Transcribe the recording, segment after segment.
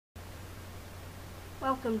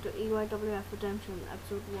Welcome to EYWF Redemption,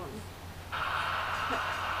 Episode 1.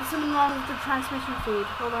 There's something wrong with the transmission feed.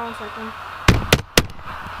 Hold on a second.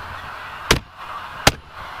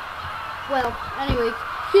 Well, anyway,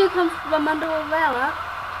 here comes Remundo Arella.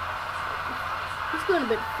 He's going a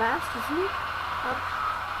bit fast, isn't he?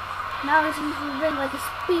 Now he's into the ring like a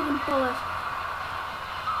speeding bullet.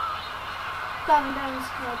 Driving down his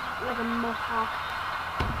head like a mohawk.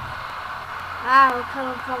 Our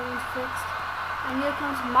color problem's fixed. And here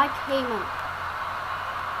comes HAYMAN.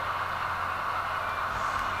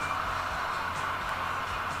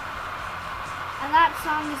 And that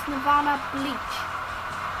song is Nirvana Bleach.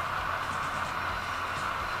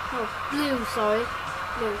 Oh, Blue, sorry.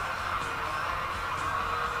 Blue.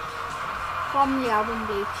 From the album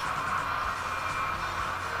Bleach.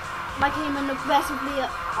 HAYMAN aggressively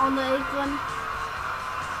on the apron.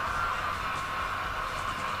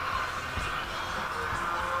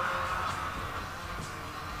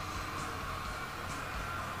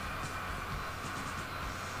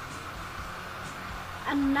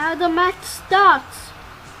 And now the match starts.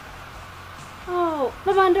 Oh,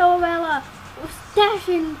 Remundo Arella was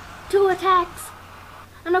dashing 2 attacks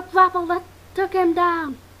and a grapple that took him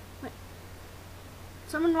down. Wait,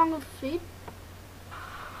 something wrong with the feet?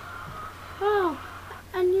 Oh,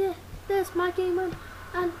 and yeah, there's HAYMAN.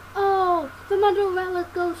 And oh, Remundo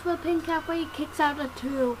Arella goes for a pin cap where he kicks out a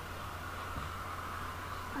 2.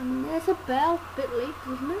 And there's a bell, bit late,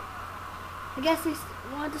 isn't it? I guess they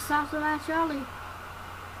wanted to start the match early.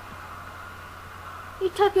 He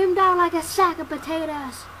took him down like a sack of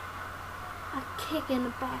potatoes. A kick in the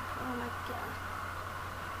back. Oh my god.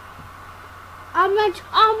 Arm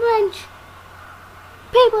wrench.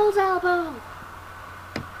 People's elbow.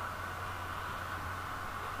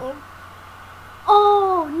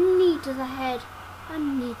 Oh, knee to the head. A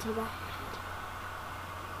knee to the head.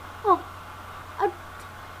 Oh,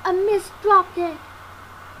 a missed drop kick.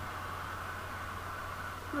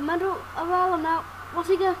 Remundo Arella now.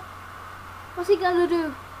 What's he gonna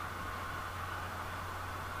do?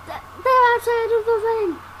 They're outside of the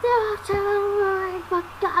ring! They're outside of the ring, for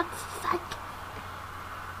God's sake!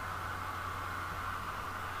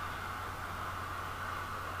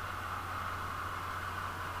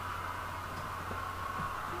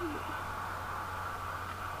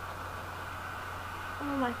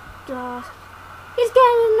 Oh my god. He's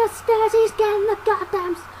getting the stairs, he's getting the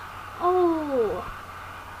goddamn... Oh!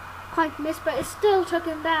 Quite missed, but it still took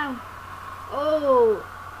him down. Oh,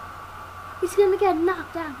 he's gonna get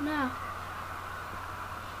knocked out now.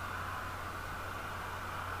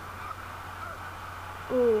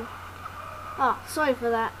 Oh, sorry for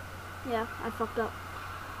that. Yeah, I fucked up.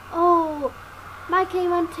 Oh,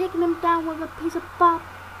 HAYMAN taking him down with a piece of pop.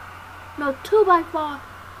 No, 2x4.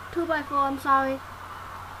 2x4, I'm sorry.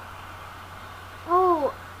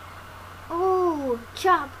 Oh,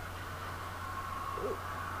 chop.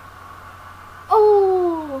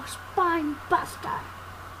 Oh, spine buster.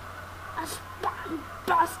 A spine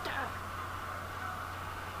buster.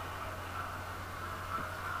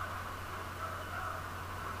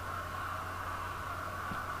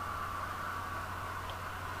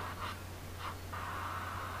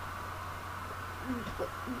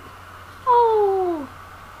 Oh,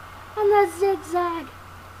 and the zigzag.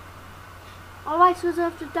 All rights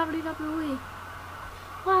reserved to WWE.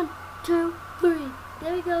 1, 2, 3.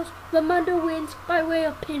 There he goes. Remundo wins by way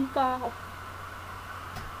of pinfall.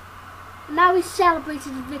 Now he's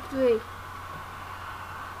celebrating his victory.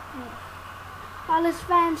 All his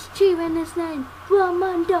fans cheering his name.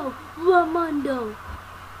 Remundo, Remundo.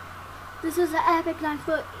 This is an epic night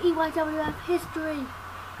for EYWF history.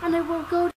 And it will go